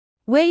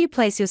Where you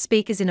place your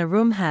speakers in a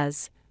room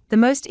has the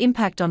most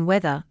impact on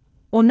whether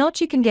or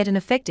not you can get an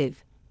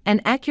effective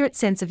and accurate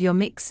sense of your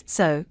mix.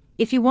 So,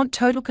 if you want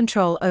total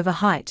control over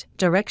height,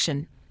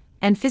 direction,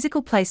 and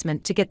physical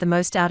placement to get the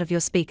most out of your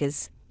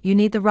speakers, you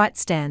need the right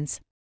stands.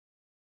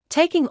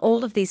 Taking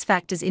all of these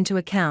factors into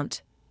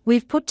account,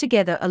 we've put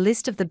together a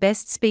list of the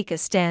best speaker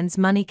stands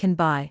money can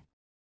buy.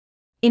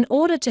 In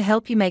order to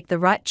help you make the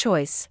right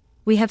choice,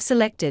 we have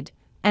selected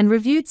and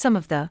reviewed some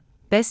of the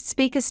best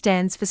speaker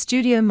stands for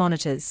studio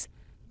monitors,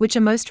 which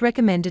are most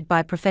recommended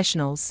by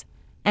professionals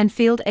and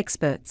field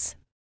experts.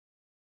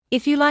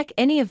 If you like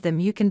any of them,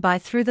 you can buy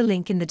through the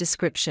link in the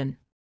description.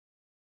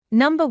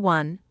 Number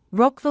 1.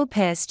 Rockville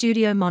Pair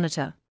Studio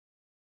Monitor.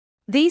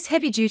 These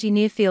heavy-duty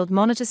near-field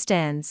monitor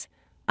stands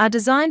are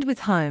designed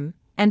with home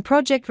and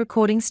project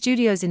recording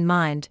studios in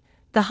mind.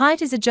 The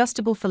height is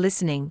adjustable for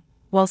listening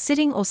while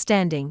sitting or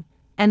standing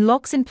and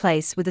locks in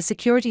place with a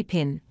security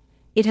pin.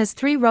 It has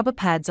 3 rubber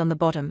pads on the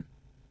bottom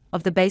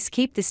of the base.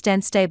 Keep this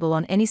stand stable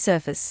on any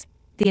surface.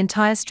 The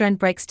entire strand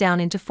breaks down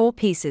into 4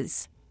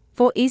 pieces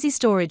for easy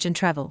storage and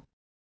travel.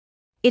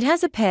 It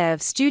has a pair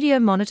of studio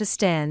monitor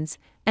stands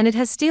and it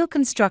has steel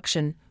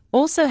construction,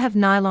 also have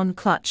nylon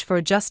clutch for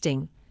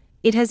adjusting.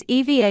 It has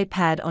EVA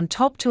pad on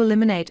top to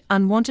eliminate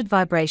unwanted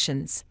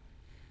vibrations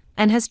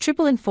and has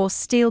triple enforced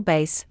steel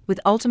base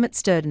with ultimate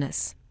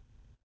sturdiness.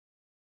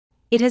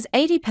 It has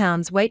 80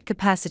 pounds weight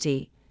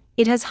capacity.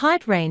 It has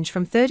height range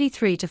from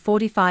 33 to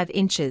 45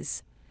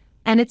 inches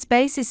and its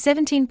base is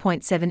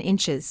 17.7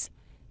 inches.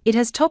 It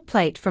has top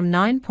plate from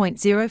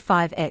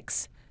 9.05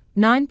 x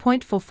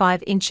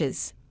 9.45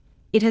 inches.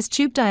 It has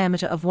tube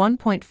diameter of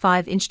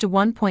 1.5 inch to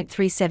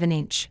 1.37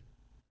 inch.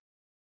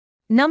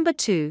 Number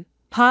 2.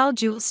 Pyle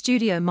Dual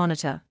Studio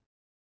Monitor.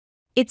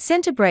 Its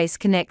center brace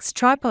connects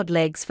tripod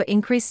legs for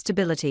increased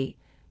stability.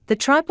 The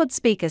tripod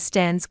speaker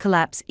stands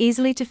collapse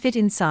easily to fit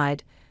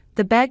inside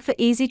the bag for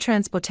easy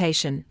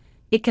transportation.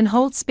 It can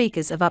hold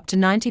speakers of up to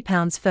 90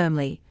 pounds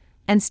firmly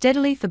and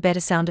steadily for better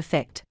sound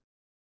effect.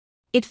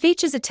 It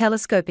features a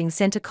telescoping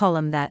center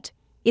column that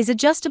is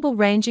adjustable,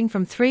 ranging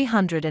from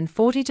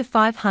 340 to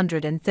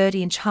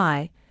 530 inch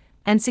high,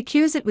 and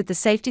secures it with the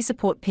safety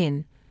support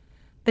pin.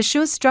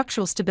 Assures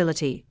structural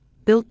stability,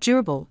 built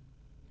durable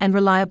and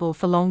reliable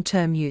for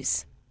long-term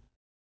use.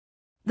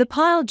 The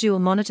Pyle Dual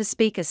Monitor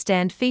Speaker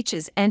Stand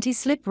features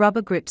anti-slip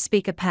rubber grip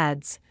speaker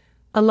pads,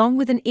 along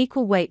with an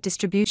equal weight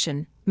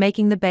distribution,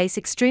 making the base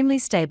extremely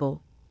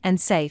stable and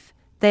safe.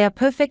 They are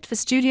perfect for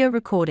studio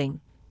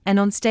recording and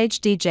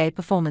on-stage DJ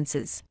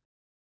performances.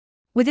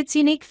 With its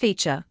unique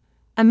feature,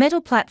 a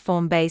metal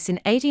platform base in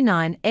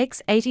 89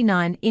 x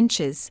 89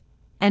 inches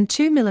and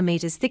 2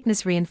 mm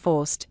thickness,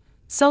 reinforced,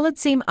 solid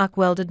seam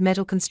arc-welded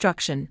metal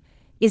construction,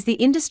 is the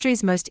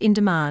industry's most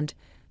in-demand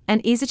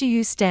and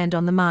easy-to-use stand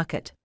on the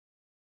market.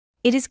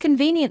 It is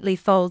conveniently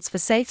folds for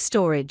safe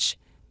storage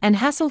and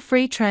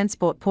hassle-free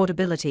transport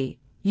portability,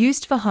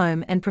 used for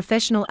home and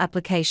professional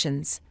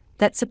applications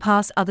that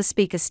surpass other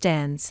speaker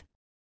stands.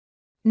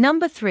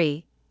 Number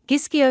 3.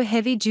 Giskieo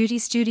Heavy Duty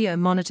Studio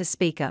Monitor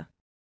Speaker.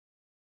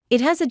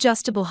 It has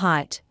adjustable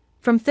height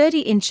from 30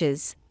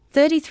 inches,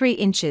 33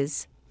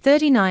 inches,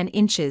 39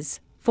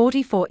 inches,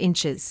 44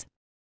 inches.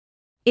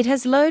 It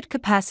has load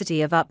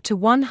capacity of up to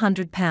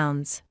 100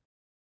 pounds.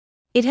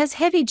 It has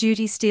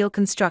heavy-duty steel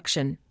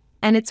construction,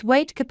 and its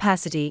weight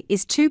capacity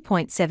is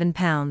 2.7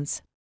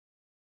 pounds.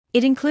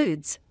 It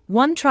includes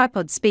 1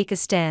 tripod speaker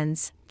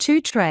stands,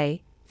 2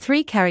 tray,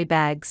 3 carry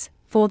bags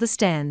for the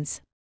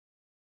stands.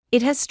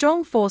 It has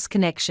strong force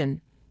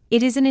connection.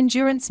 It is an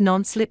endurance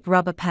non-slip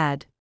rubber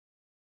pad.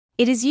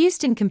 It is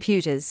used in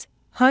computers,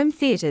 home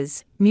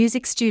theaters,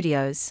 music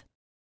studios.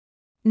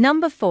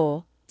 Number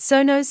 4.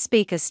 Sonos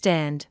Speaker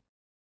Stand.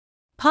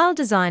 Pyle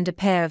designed a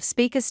pair of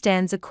speaker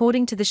stands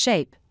according to the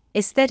shape,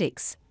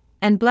 aesthetics,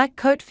 and black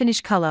coat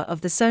finish color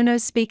of the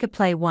Sonos Speaker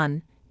Play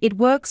 1. It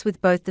works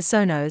with both the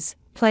Sonos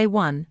Play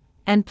 1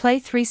 and Play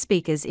 3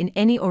 speakers in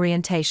any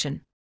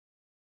orientation.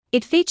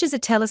 It features a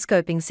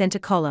telescoping center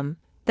column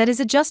that is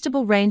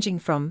adjustable, ranging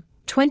from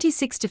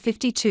 26 to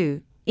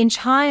 52 inch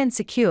high and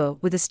secure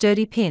with a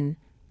sturdy pin.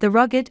 The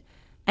rugged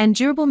and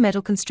durable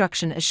metal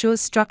construction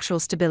assures structural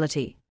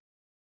stability.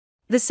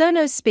 The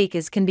Sonos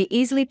speakers can be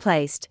easily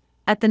placed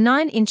at the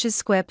 9 inches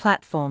square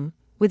platform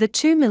with a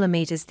 2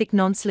 mm thick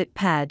non-slip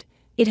pad.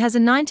 It has a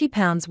 90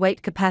 pounds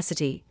weight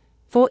capacity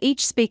for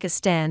each speaker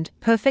stand,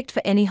 perfect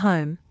for any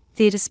home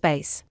theater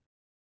space.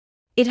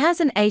 It has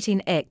an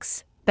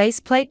 18x base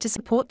plate to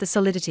support the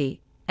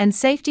solidity and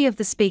safety of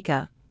the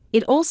speaker.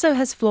 It also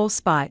has floor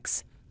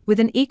spikes with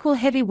an equal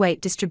heavy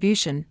weight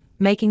distribution,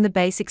 making the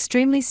base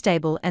extremely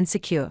stable and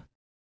secure.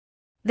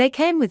 They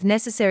came with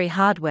necessary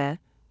hardware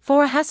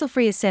for a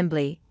hassle-free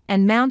assembly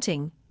and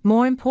mounting.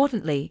 More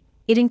importantly,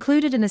 it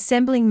included an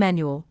assembling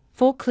manual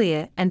for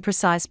clear and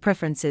precise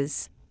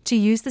preferences to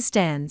use the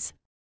stands.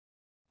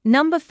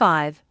 Number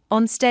 5.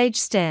 On-stage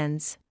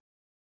stands.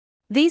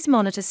 These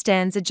monitor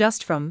stands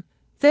adjust from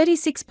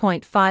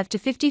 36.5 to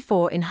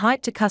 54 in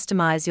height to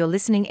customize your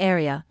listening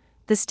area.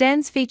 The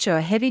stands feature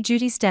a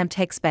heavy-duty stamped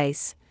hex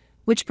base,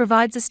 which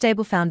provides a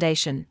stable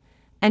foundation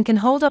and can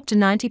hold up to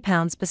 90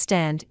 pounds per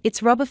stand.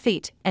 Its rubber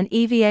feet and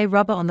EVA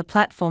rubber on the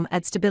platform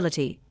add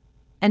stability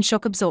and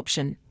shock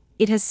absorption.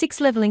 It has 6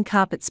 leveling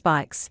carpet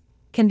spikes,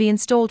 can be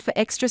installed for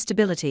extra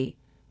stability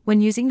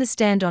when using the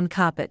stand-on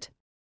carpet.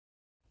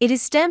 It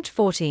is stamped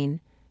 14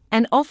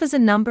 and offers a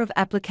number of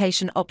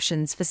application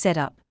options for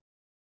setup.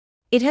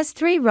 It has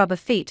 3 rubber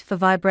feet for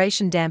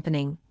vibration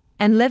dampening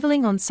and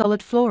leveling on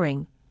solid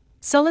flooring.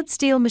 Solid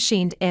steel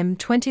machined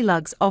M20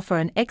 lugs offer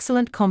an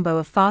excellent combo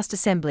of fast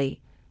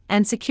assembly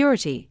and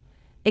security,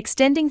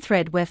 extending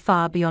thread wear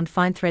far beyond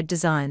fine thread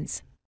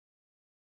designs.